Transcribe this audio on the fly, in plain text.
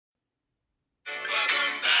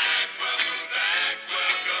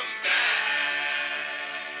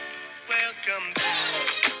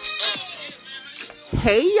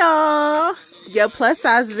Hey y'all, your plus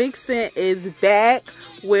size vixen is back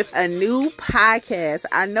with a new podcast.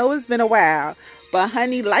 I know it's been a while, but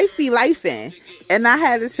honey, life be lifing, and I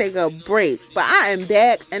had to take a break. But I am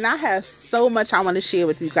back, and I have so much I want to share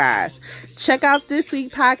with you guys. Check out this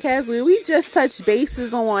week's podcast where we just touch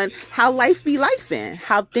bases on how life be lifing,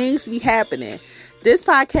 how things be happening. This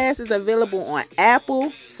podcast is available on Apple,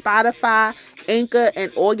 Spotify, Anchor,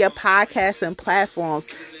 and all your podcasting platforms.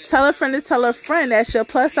 Tell a friend to tell a friend that your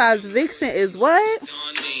plus size vixen is what?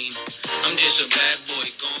 I'm just a bad boy,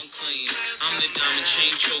 gone clean. I'm the diamond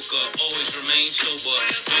chain choker, always remain sober.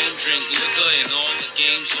 Don't drink liquor and all the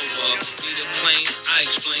game's over. Need a plane, I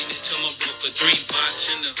explained it to my broker. 3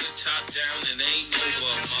 box in the hood, top down, and ain't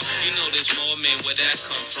over. You know there's more, man, where that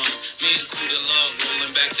come from? Me and Kuda Love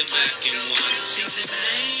rolling back to back in one. See the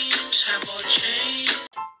names have all changed.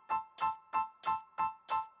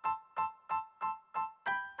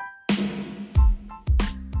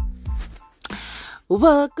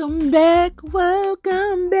 Welcome back.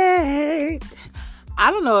 I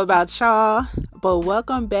don't know about y'all, but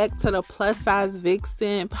welcome back to the Plus Size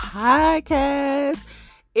Vixen podcast.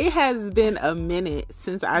 It has been a minute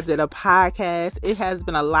since I did a podcast. It has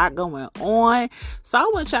been a lot going on. So I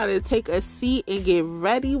want y'all to take a seat and get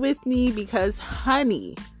ready with me because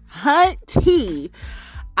hunty,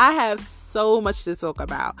 I have so much to talk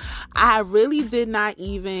about. I really did not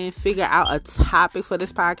even figure out a topic for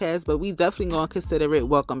this podcast, but we definitely gonna consider it.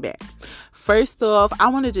 Welcome back. First off, I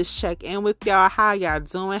want to just check in with y'all. How y'all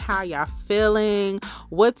doing? How y'all feeling?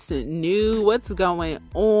 What's new? What's going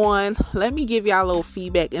on? Let me give y'all a little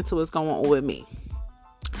feedback into what's going on with me.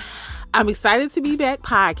 I'm excited to be back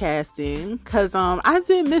podcasting because I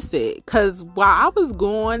did miss it. Because while I was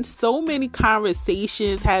gone, so many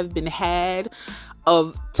conversations have been had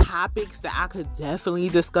of topics that I could definitely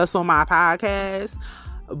discuss on my podcast.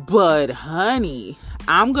 But honey,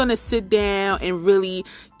 I'm gonna sit down and really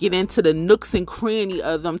get into the nooks and cranny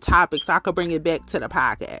of them topics so I could bring it back to the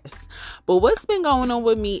podcast. But what's been going on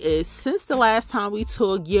with me is since the last time we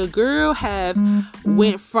talked, your girl have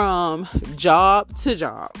went from job to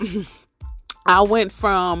job. I went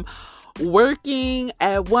from working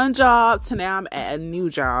at one job to now I'm at a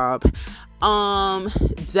new job.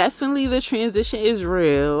 Definitely the transition is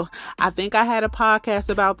real. I think I had a podcast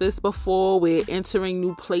about this before with entering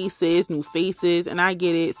new places, new faces, and I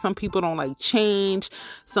get it. Some people don't like change.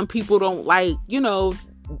 Some people don't like,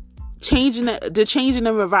 changing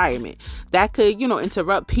the environment. That could,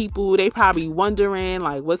 interrupt people. They probably wondering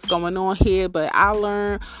like what's going on here, but I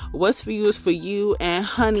learned what's for you is for you. And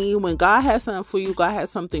honey, when God has something for you, God has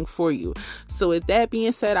something for you. So with that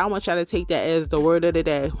being said, I want y'all to take that as the word of the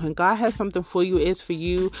day. When God has something for you, it's for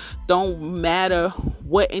you. Don't matter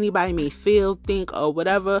what anybody may feel, think, or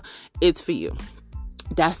whatever, it's for you.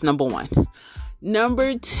 That's number one.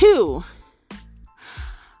 Number two,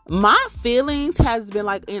 my feelings has been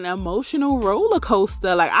like an emotional roller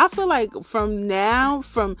coaster. Like I feel like from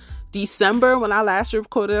December when I last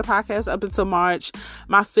recorded a podcast up until March,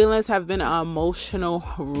 my feelings have been an emotional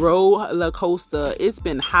roller coaster. It's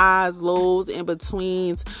been highs, lows, in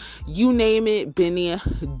betweens, you name it, been there,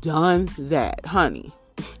 done that, honey.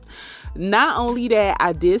 Not only that,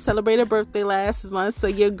 I did celebrate a birthday last month, so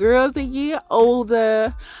your girl's a year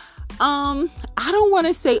older. I don't want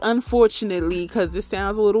to say unfortunately because it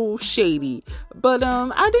sounds a little shady, but I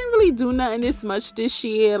didn't really do nothing this much this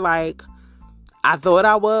year. Like I thought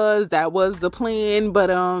that was the plan, but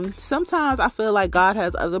sometimes I feel like God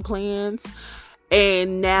has other plans,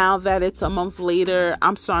 and now that it's a month later,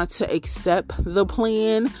 I'm starting to accept the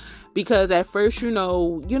plan. Because at first, I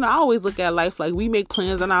always look at life like we make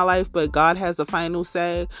plans in our life, but God has the final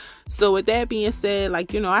say. So with that being said,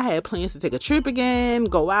 I had plans to take a trip again,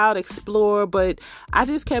 go out, explore, but I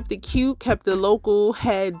just kept it cute, kept it local,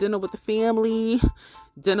 had dinner with family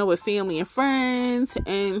and friends,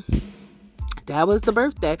 and that was the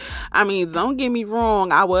birthday. I mean, don't get me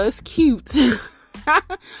wrong, I was cute.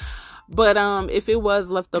 But if it was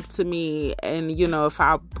left up to me and, if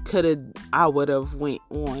I would have went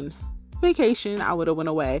on vacation, I would have went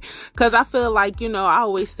away. Because I feel like, I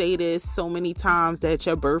always say this so many times that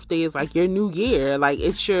your birthday is like your new year. Like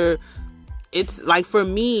it's like for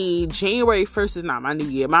me, January 1st is not my new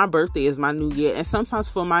year. My birthday is my new year. And sometimes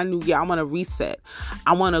for my new year, I want to reset.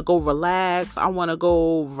 I want to go relax. I want to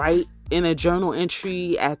go write in a journal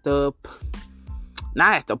entry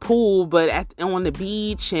not at the pool, but on the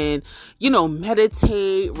beach and,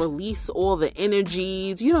 meditate, release all the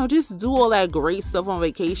energies, just do all that great stuff on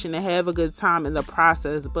vacation and have a good time in the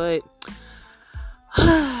process. But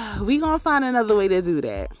we gonna find another way to do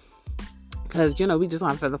that because, we just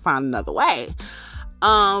want to find another way.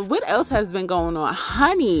 What else has been going on?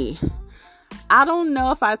 Honey, I don't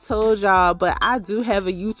know if I told y'all, but I do have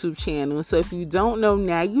a YouTube channel. So if you don't know,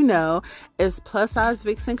 now you know. It's Plus Size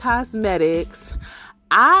Vixen Cosmetics.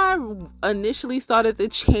 I initially started the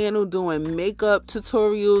channel doing makeup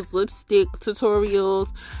tutorials, lipstick tutorials.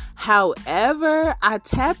 However, I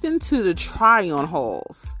tapped into the try-on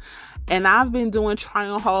hauls. And I've been doing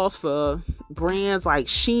try-on hauls for brands like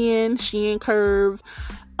Shein Curve,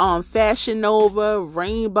 Fashion Nova,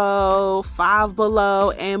 Rainbow, Five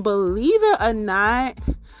Below, and believe it or not,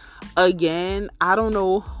 again, I don't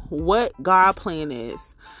know what God plan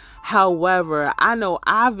is. However, I know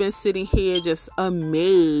I've been sitting here just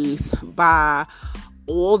amazed by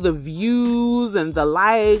all the views and the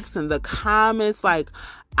likes and the comments. Like,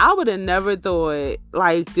 I would have never thought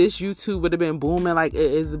like this YouTube would have been booming like it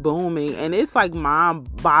is booming. And it's like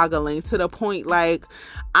mind-boggling to the point like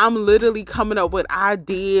I'm literally coming up with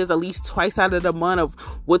ideas at least twice out of the month of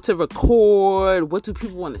what to record, what do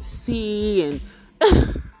people want to see, and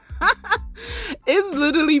it's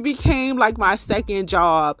literally became like my second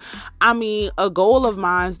job. I mean, a goal of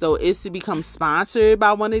mine though is to become sponsored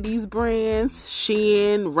by one of these brands: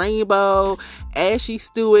 Shein, Rainbow, Ashley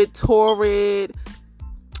Stewart, Torrid.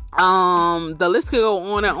 The list could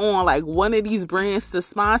go on and on, like one of these brands to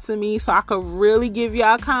sponsor me so I could really give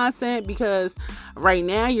y'all content, because right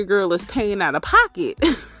now your girl is paying out of pocket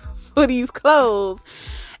for these clothes,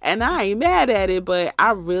 and I ain't mad at it, but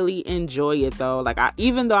I really enjoy it though. Like,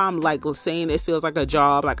 even though I'm like saying it feels like a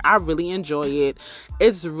job, like I really enjoy it.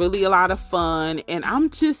 It's really a lot of fun, and I'm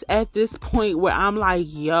just at this point where I'm like,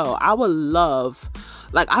 yo, I would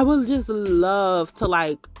just love to,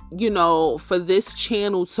 like, you know, for this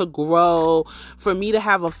channel to grow, for me to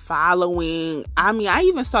have a following. I mean, I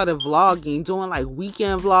even started vlogging, doing like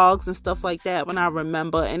weekend vlogs and stuff like that when I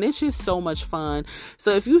remember, and it's just so much fun.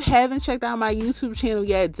 So if you haven't checked out my YouTube channel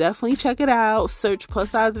yet, definitely check it out. Search Plus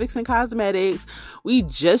Size Vixen Cosmetics. We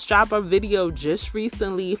just dropped a video just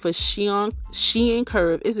recently for Shein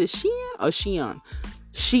Curve. Is it Shein or Shein?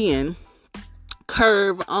 Shein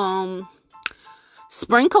Curve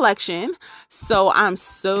spring collection. So I'm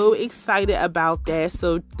so excited about that.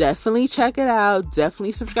 So definitely check it out.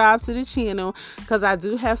 Definitely subscribe to the channel, because I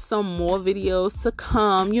do have some more videos to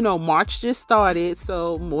come. You know, March just started,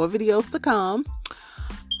 so more videos to come.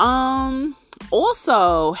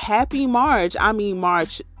 Also, happy March. I mean,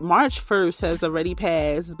 March 1st has already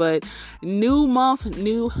passed, but new month,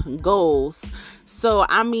 new goals. So,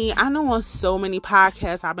 I mean, I know on so many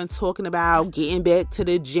podcasts I've been talking about getting back to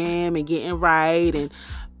the gym and getting right,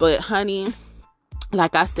 but honey,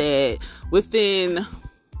 like I said, within,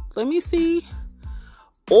 let me see,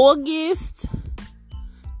 August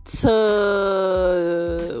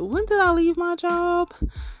to, when did I leave my job?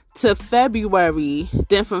 To February.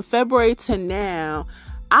 Then from February to now,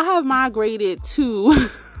 I have migrated to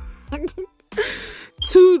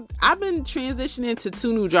I've been transitioning to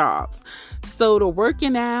 2 new jobs. So the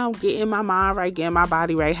working out, getting my mind right, getting my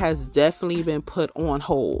body right has definitely been put on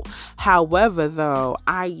hold. However, though,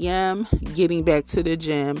 I am getting back to the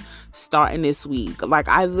gym starting this week. Like,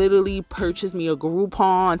 I literally purchased me a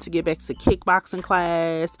Groupon to get back to kickboxing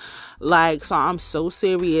class. Like, so I'm so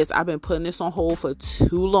serious. I've been putting this on hold for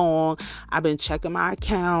too long. I've been checking my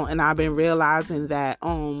account, and I've been realizing that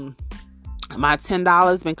my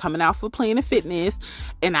 $10 been coming out for Planet Fitness,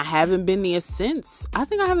 and I haven't been there since. I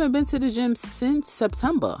think I haven't been to the gym since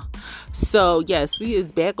September. So yes, we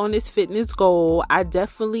is back on this fitness goal. I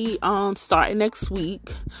definitely starting next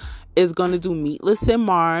week is gonna do meatless in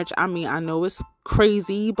March. I mean, I know it's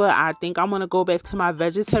crazy, but I think I'm gonna go back to my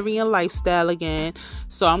vegetarian lifestyle again.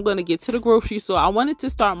 So I'm gonna get to the grocery store. I wanted to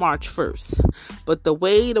start March 1st, but the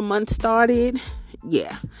way the month started,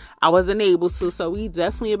 yeah, I wasn't able to. So we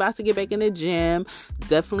definitely about to get back in the gym,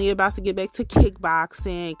 definitely about to get back to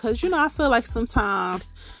kickboxing, because, you know, I feel like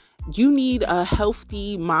sometimes you need a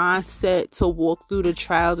healthy mindset to walk through the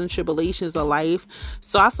trials and tribulations of life.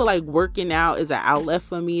 So I feel like working out is an outlet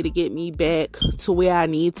for me to get me back to where I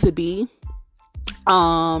need to be.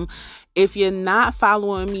 If you're not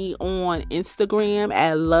following me on Instagram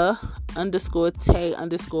at _tay_vixen,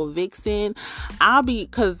 I'll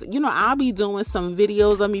be doing some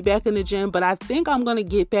videos of me back in the gym, but I think I'm going to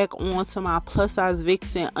get back onto my Plus Size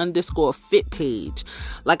Vixen _fit page.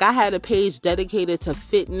 Like, I had a page dedicated to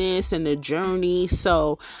fitness and the journey,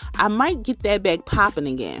 so I might get that back popping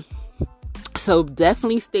again. So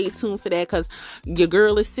definitely stay tuned for that, because your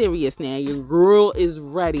girl is serious now. Your girl is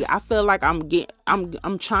ready. I feel like I'm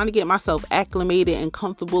trying to get myself acclimated and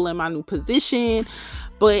comfortable in my new position.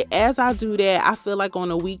 But as I do that, I feel like on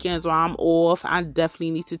the weekends where I'm off, I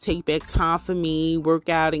definitely need to take back time for me, work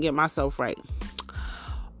out, and get myself right.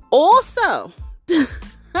 Also,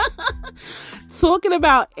 talking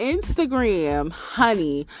about Instagram,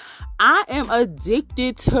 honey, I am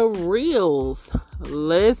addicted to Reels.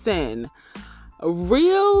 Listen,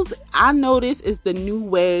 Reels, I notice, is the new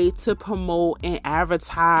way to promote and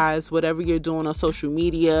advertise whatever you're doing on social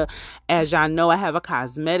media. As y'all know, I have a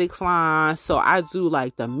cosmetics line, so I do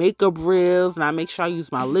like the makeup Reels, and I make sure I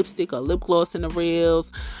use my lipstick or lip gloss in the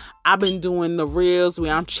Reels. I've been doing the Reels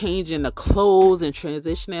where I'm changing the clothes and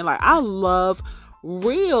transitioning. Like, I love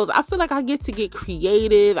Reels. I feel like I get to get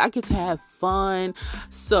creative. I get to have fun.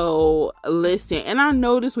 So listen, and I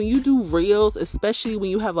notice when you do Reels, especially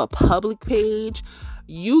when you have a public page,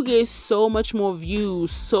 you get so much more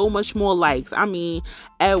views, so much more likes. I mean,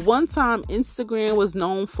 at one time, Instagram was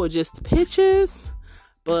known for just pictures.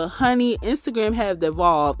 But honey, Instagram have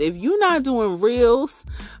evolved. If you're not doing Reels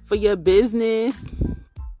for your business,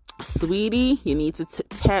 sweetie, you need to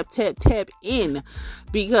tap in,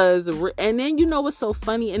 because, and then you know what's so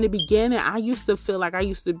funny, in the beginning I used to feel like I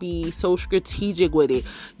used to be so strategic with it,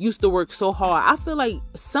 used to work so hard. I feel like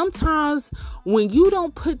sometimes when you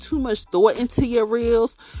don't put too much thought into your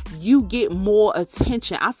Reels, you get more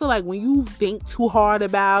attention. I feel like when you think too hard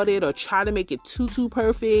about it or try to make it too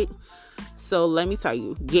perfect. So let me tell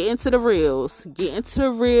you, get into the Reels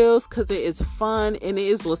because it is fun and it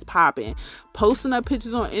is what's popping. Posting up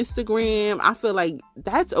pictures on Instagram, I feel like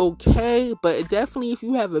that's okay, but definitely if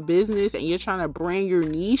you have a business and you're trying to brand your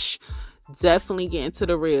niche, definitely get into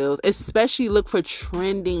the Reels. Especially look for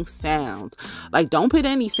trending sounds. Like, don't put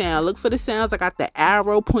any sound. Look for the sounds that got the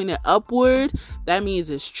arrow pointed upward. That means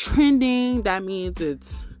it's trending. That means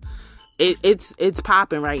it's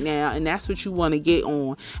popping right now, and that's what you want to get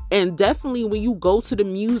on. And definitely when you go to the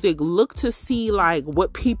music, look to see like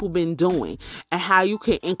what people been doing and how you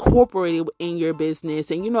can incorporate it in your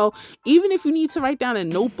business. And you know, even if you need to write down a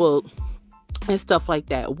notebook and stuff like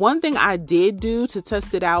that. One thing I did do to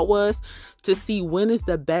test it out was to see when is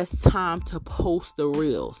the best time to post the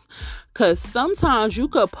Reels, because sometimes you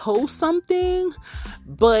could post something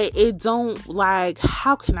but it don't, like,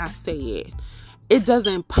 how can I say it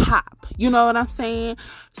doesn't pop. You know what I'm saying?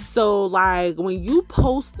 So like when you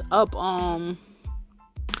post up a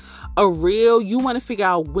reel, you want to figure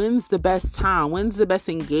out when's the best time, when's the best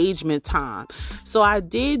engagement time. So I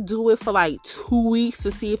did do it for like 2 weeks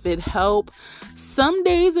to see if it helped. Some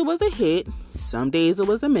days it was a hit, some days it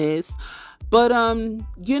was a miss. But,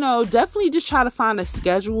 you know, definitely just try to find a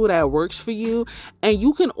schedule that works for you. And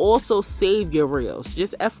you can also save your Reels.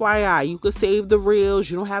 Just FYI, you can save the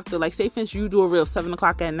Reels. You don't have to, like, say, for instance, you do a Reel 7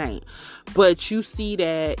 o'clock at night. But you see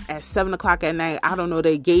that at 7 o'clock at night, I don't know,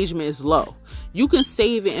 the engagement is low. You can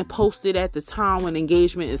save it and post it at the time when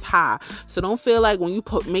engagement is high. So don't feel like when you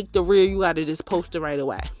make the Reel, you got to just post it right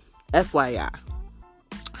away. FYI.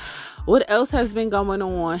 What else has been going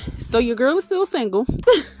on? So your girl is still single.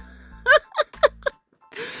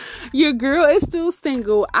 Your girl is still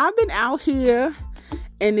single. I've been out here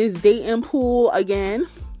in this dating pool again.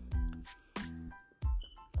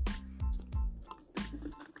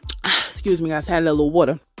 Excuse me, guys. Had a little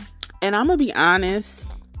water. And I'm going to be honest.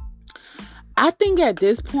 I think at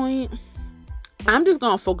this point, I'm just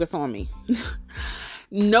going to focus on me.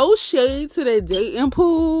 No shade to the dating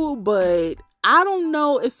pool, but I don't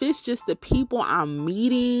know if it's just the people I'm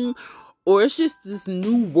meeting or it's just this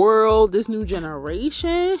new world, this new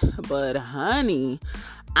generation. But honey,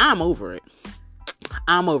 I'm over it.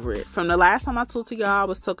 I'm over it. From the last time I talked to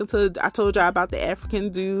y'all, I told y'all about the African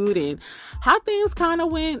dude and how things kind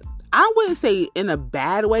of went, I wouldn't say in a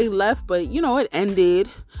bad way left, but you know, it ended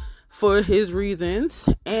for his reasons.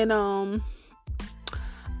 And I'm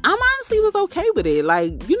honestly was okay with it.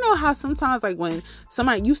 Like, you know how sometimes, like, when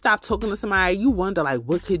you stop talking to somebody, you wonder, like,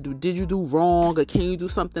 did you do wrong, or can you do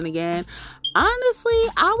something again? Honestly,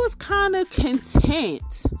 I was kind of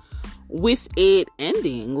content with it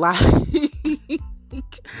ending, like,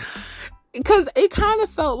 because it kind of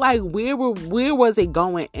felt like where was it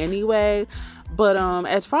going anyway? But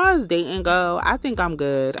as far as dating go, I think I'm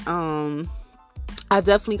good. I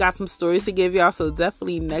definitely got some stories to give y'all, so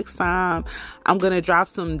definitely next time I'm going to drop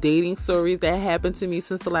some dating stories that happened to me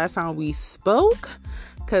since the last time we spoke.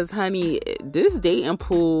 Because, honey, this dating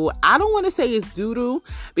pool, I don't want to say it's doo-doo,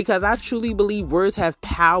 because I truly believe words have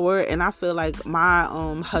power. And I feel like my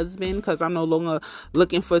husband, because I'm no longer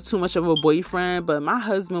looking for too much of a boyfriend, but my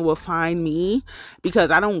husband will find me, because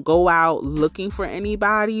I don't go out looking for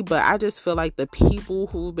anybody. But I just feel like the people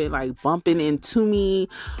who've been like bumping into me,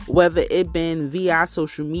 whether it been via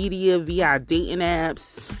social media, via dating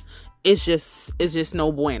apps, it's just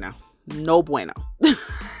no bueno. No bueno.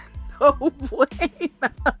 No bueno.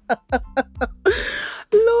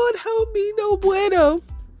 Lord help me, no bueno.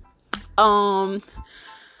 Um,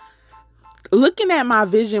 Looking at my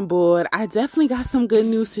vision board, I definitely got some good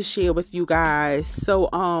news to share with you guys. So,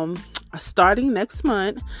 starting next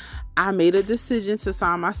month, I made a decision to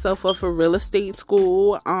sign myself up for real estate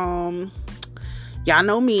school. Y'all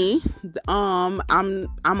know me. I'm an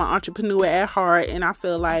entrepreneur at heart, and I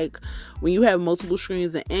feel like when you have multiple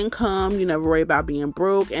streams of income, you never worry about being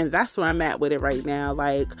broke, and that's where I'm at with it right now.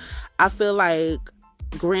 Like, I feel like,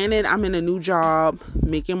 granted, I'm in a new job,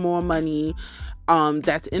 making more money,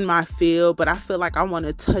 that's in my field, but I feel like I want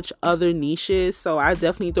to touch other niches, so I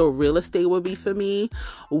definitely thought real estate would be for me.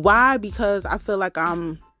 Why? Because I feel like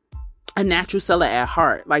I'm a natural seller at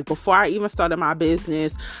heart. Like, before I even started my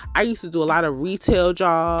business, I used to do a lot of retail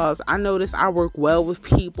jobs. I noticed I work well with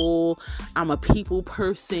people. I'm a people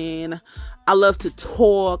person. I love to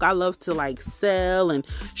talk. I love to like sell and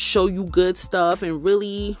show you good stuff, and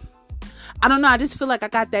really, I don't know, I just feel like I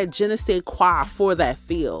got that je ne sais quoi for that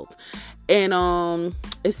field. And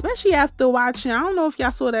especially after watching, I don't know if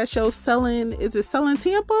y'all saw that show, Selling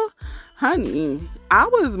Tampa? Honey, I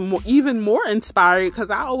was even more inspired, because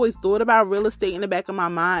I always thought about real estate in the back of my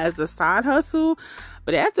mind as a side hustle.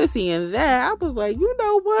 But after seeing that, I was like, you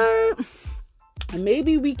know what?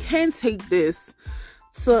 Maybe we can take this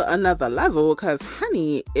to another level, because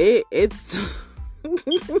honey, it's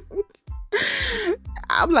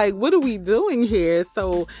I'm like, what are we doing here?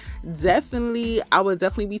 So definitely, I will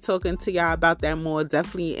definitely be talking to y'all about that more,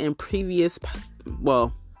 definitely in previous,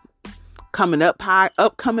 upcoming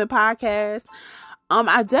podcast.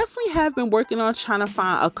 I definitely have been working on trying to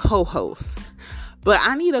find a co-host, but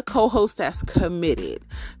I need a co-host that's committed.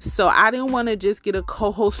 So I didn't want to just get a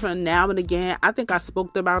co-host from now and again. I think I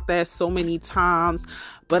spoke about that so many times,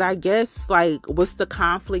 but I guess like what's the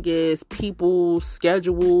conflict is people's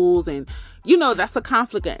schedules, and that's a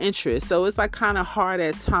conflict of interest. So it's like kind of hard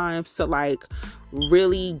at times to like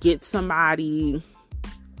really get somebody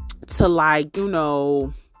to like,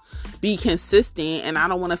 be consistent. And I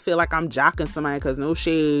don't want to feel like I'm jocking somebody, because no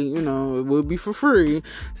shade, it will be for free.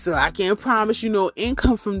 So I can't promise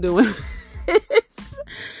income from doing this.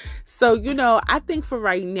 So, I think for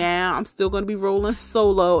right now, I'm still going to be rolling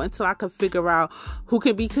solo until I can figure out who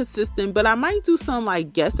can be consistent. But I might do some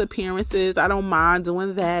like guest appearances. I don't mind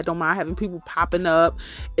doing that. Don't mind having people popping up.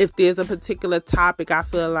 If there's a particular topic I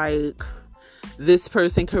feel like this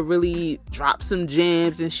person could really drop some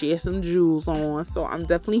gems and share some jewels on. So I'm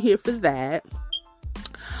definitely here for that.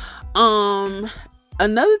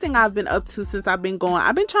 Another thing I've been up to since I've been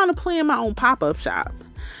trying to plan my own pop-up shop.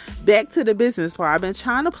 Back to the business part. I've been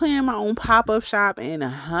trying to plan my own pop-up shop, and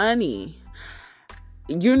honey,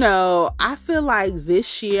 I feel like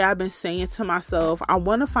this year I've been saying to myself, I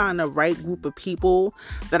want to find the right group of people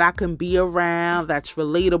that I can be around, that's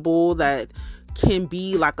relatable, that can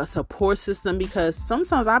be like a support system, because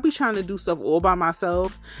sometimes I'll be trying to do stuff all by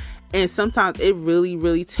myself, and sometimes it really,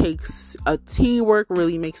 really takes a teamwork,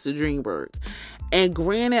 really makes the dream work. And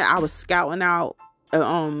granted, I was scouting out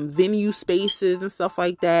venue spaces and stuff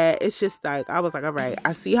like that. It's just like, I was like, all right,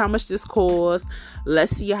 I see how much this costs.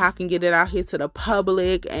 Let's see how I can get it out here to the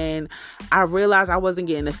public. And I realized I wasn't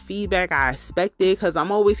getting the feedback I expected, because I'm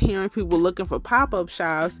always hearing people looking for pop-up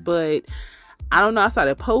shops, but I don't know, I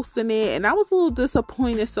started posting it and I was a little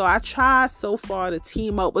disappointed. So I tried so far to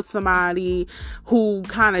team up with somebody who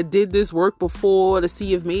kind of did this work before, to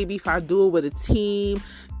see if maybe if I do it with a team,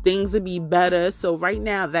 things would be better. So right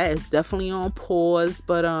now that is definitely on pause,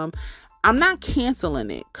 but I'm not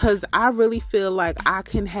canceling it, because I really feel like I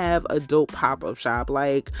can have a dope pop-up shop.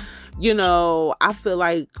 Like, I feel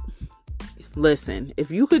like, listen,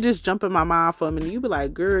 if you could just jump in my mind for a minute, you'd be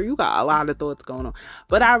like, girl, you got a lot of thoughts going on.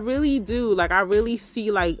 But I really do. Like, I really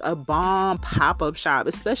see like a bomb pop-up shop,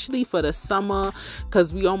 especially for the summer,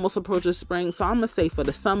 because we almost approach the spring. So I'm going to say for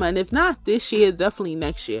the summer. And if not this year, definitely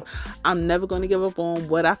next year. I'm never going to give up on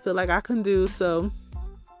what I feel like I can do. So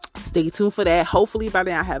stay tuned for that. Hopefully by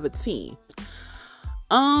then I have a team.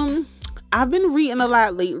 I've been reading a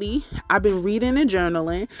lot lately. I've been reading and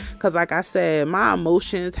journaling, because like I said, my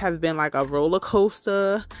emotions have been like a roller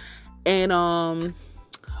coaster. And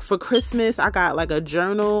for Christmas, I got like a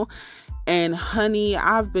journal, and honey,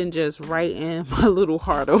 I've been just writing my little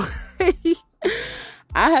heart away.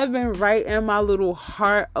 I have been writing my little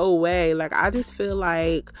heart away. Like, I just feel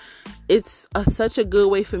like it's such a good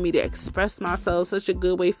way for me to express myself, such a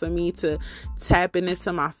good way for me to tap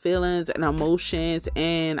into my feelings and emotions,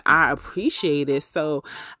 and I appreciate it. So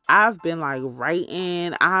I've been like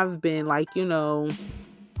writing, I've been like,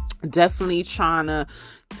 definitely trying to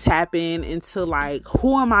tapping into like,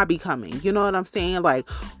 who am I becoming? You know what I'm saying? Like,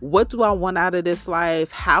 what do I want out of this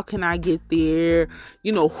life? How can I get there?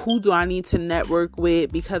 You know, who do I need to network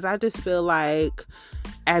with? Because I just feel like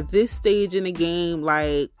at this stage in the game,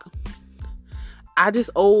 like, I just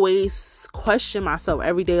always question myself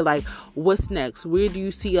every day, like, what's next? Where do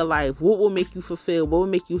you see your life? What will make you fulfilled? What will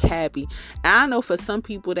make you happy? And I know for some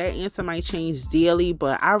people that answer might change daily,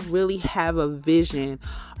 but I really have a vision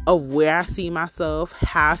of where I see myself,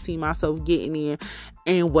 how I see myself getting there,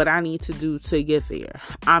 and what I need to do to get there.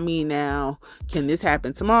 I mean, now, can this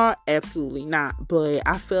happen tomorrow? Absolutely not. But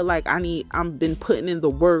I feel like I've been putting in the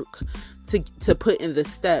work to put in the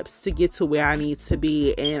steps to get to where I need to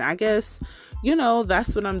be. And I guess, you know,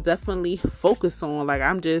 that's what I'm definitely focused on. Like,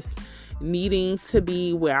 I'm just needing to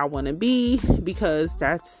be where I want to be because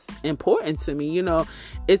that's important to me. You know,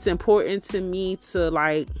 it's important to me to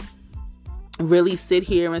like really sit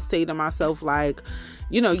here and say to myself, like,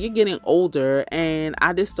 you know, you're getting older and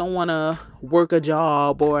I just don't want to work a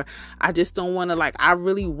job, or I just don't want to, like, I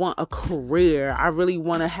really want a career. I really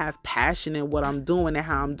want to have passion in what I'm doing and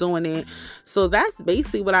how I'm doing it. So that's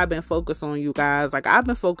basically what I've been focused on, you guys. Like, I've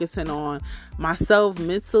been focusing on myself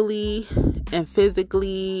mentally and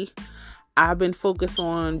physically. I've been focused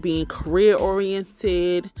on being career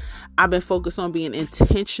oriented. I've been focused on being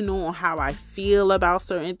intentional on how I feel about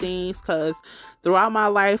certain things, because throughout my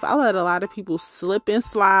life, I let a lot of people slip and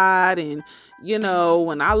slide. And, you know,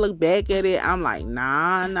 when I look back at it, I'm like,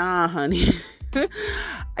 nah, honey.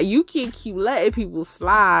 You can't keep letting people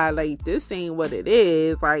slide. Like, this ain't what it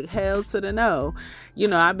is. Like, hell to the no. You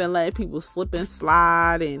know, I've been letting people slip and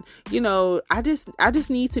slide, and, you know, I just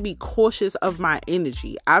need to be cautious of my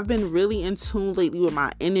energy. I've been really in tune lately with my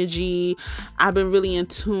energy. I've been really in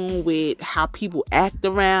tune with how people act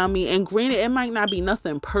around me. And granted, it might not be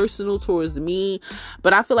nothing personal towards me,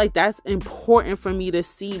 but I feel like that's important for me to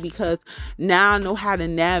see, because now I know how to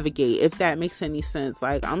navigate, if that makes any sense.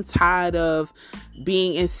 Like, I'm tired of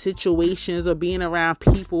being in situations or being around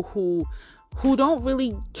people who don't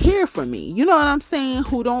really care for me. You know what I'm saying?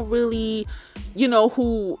 Who don't really, you know,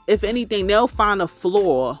 who, if anything, they'll find a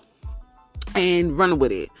flaw and run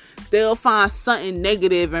with it. They'll find something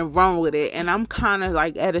negative and run with it. And I'm kind of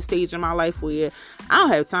like at a stage in my life where I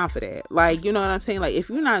don't have time for that. Like, you know what I'm saying? Like, if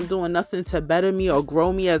you're not doing nothing to better me or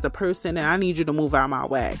grow me as a person, then I need you to move out of my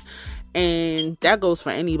way. And that goes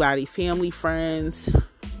for anybody, family, friends.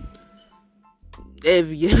 If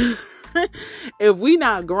we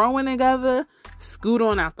not growing together, scoot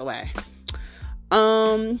on out the way.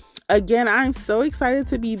 Again, I'm so excited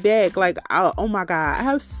to be back. Like, oh my God, I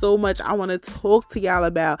have so much I want to talk to y'all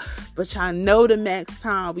about, but y'all know the max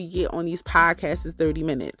time we get on these podcasts is 30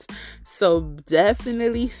 minutes. So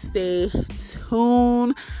definitely stay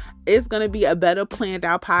tuned. It's going to be a better planned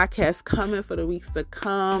out podcast coming for the weeks to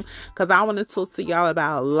come, because I want to talk to y'all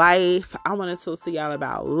about life. I want to talk to y'all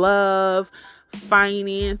about love,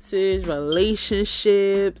 finances,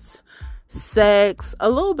 relationships, sex,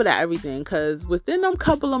 a little bit of everything. Because within them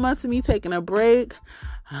couple of months of me taking a break,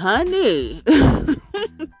 honey,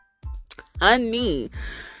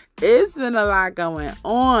 it's been a lot going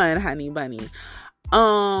on, honey bunny.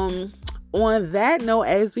 On that note,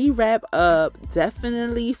 as we wrap up,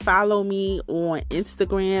 definitely follow me on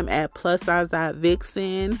Instagram at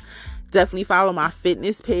 +size.vixen. Definitely follow my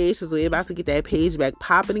fitness page, because we're about to get that page back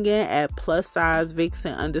popping again at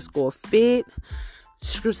 +sizevixen_fit.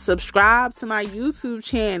 Subscribe to my YouTube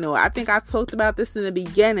channel. I think I talked about this in the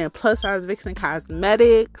beginning. +size Vixen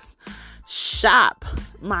Cosmetics. Shop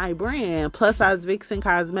my brand, +size Vixen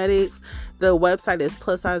Cosmetics. The website is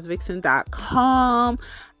 +sizevixen.com.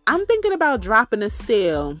 I'm thinking about dropping a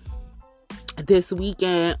sale this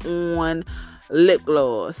weekend on lip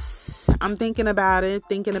gloss. I'm thinking about it.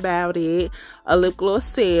 A lip gloss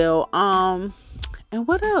sale. And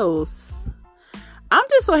what else? I'm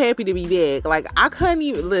just so happy to be back. Like, I couldn't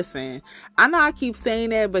even listen. I know I keep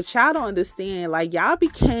saying that, but y'all don't understand. Like, y'all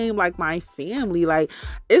became like my family. Like,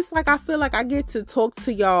 it's like I feel like I get to talk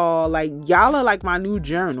to y'all. Like, y'all are like my new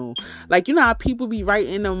journal. Like, you know how people be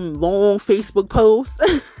writing them long Facebook posts?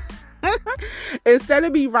 Instead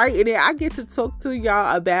of me writing it, I get to talk to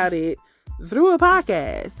y'all about it through a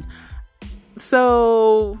podcast.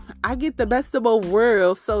 So I get the best of both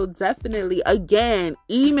worlds. So definitely, again,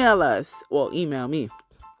 email us, or email me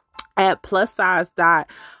at +size.podcast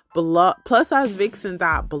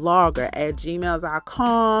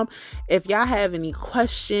plussizevixen.blogger@gmail.com. If y'all have any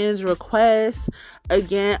questions, requests,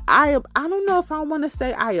 again, I don't know if I want to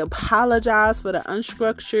say I apologize for the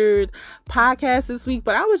unstructured podcast this week,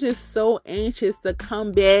 but I was just so anxious to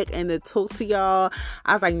come back and to talk to y'all.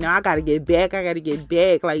 I was like, no, I gotta get back.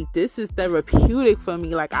 Like, this is therapeutic for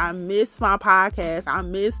me. Like, I miss my podcast. I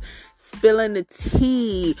miss spilling the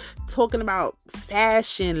tea, talking about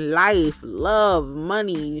fashion, life, love,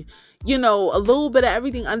 money, a little bit of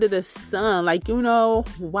everything under the sun. Like,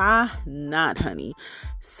 why not, honey?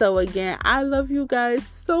 So again, I love you guys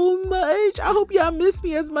so much. I hope y'all miss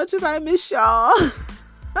me as much as I miss y'all.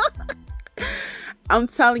 I'm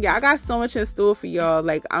telling you, I got so much in store for y'all.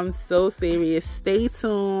 Like, I'm so serious. Stay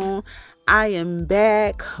tuned. I am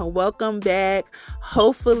back. Welcome back.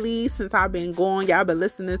 Hopefully, since I've been gone, y'all been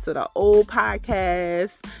listening to the old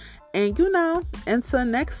podcast. And until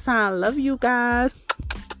next time, love you guys.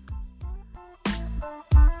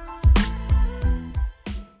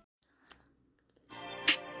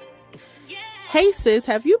 Hey sis,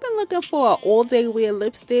 have you been looking for an all-day wear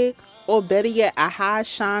lipstick? Or better yet, a high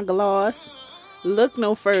shine gloss? Look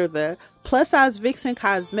no further. Plus Size Vixen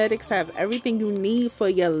Cosmetics have everything you need for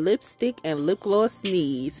your lipstick and lip gloss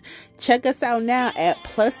needs. Check us out now at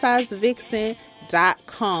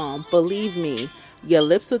plussizevixen.com. Believe me, your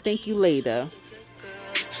lips will thank you later.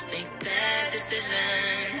 Make bad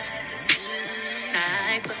decisions.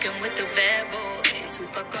 Like fucking with the bad boys who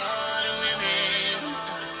fuck all the women.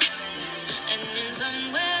 And then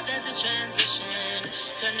somewhere there's a transition.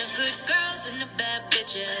 Turn the good girls into bad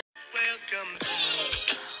bitches. Welcome.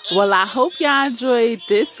 Well, I hope y'all enjoyed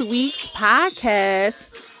this week's podcast.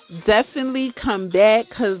 Definitely come back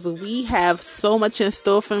because we have so much in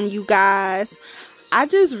store from you guys. I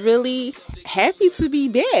just really happy to be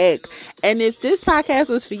back. And if this podcast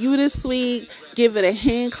was for you this week, give it a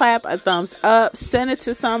hand clap, a thumbs up, send it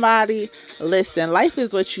to somebody. Listen, life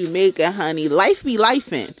is what you make it, honey. Life be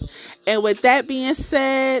lifing. And with that being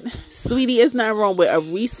said, sweetie, it's nothing wrong with a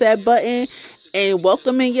reset button and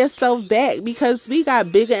welcoming yourself back, because we got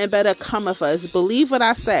bigger and better coming for us. Believe what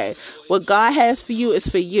I say. What God has for you is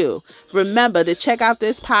for you. Remember to check out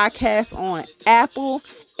this podcast on Apple,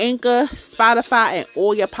 Anchor, Spotify, and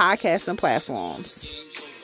all your podcasting platforms.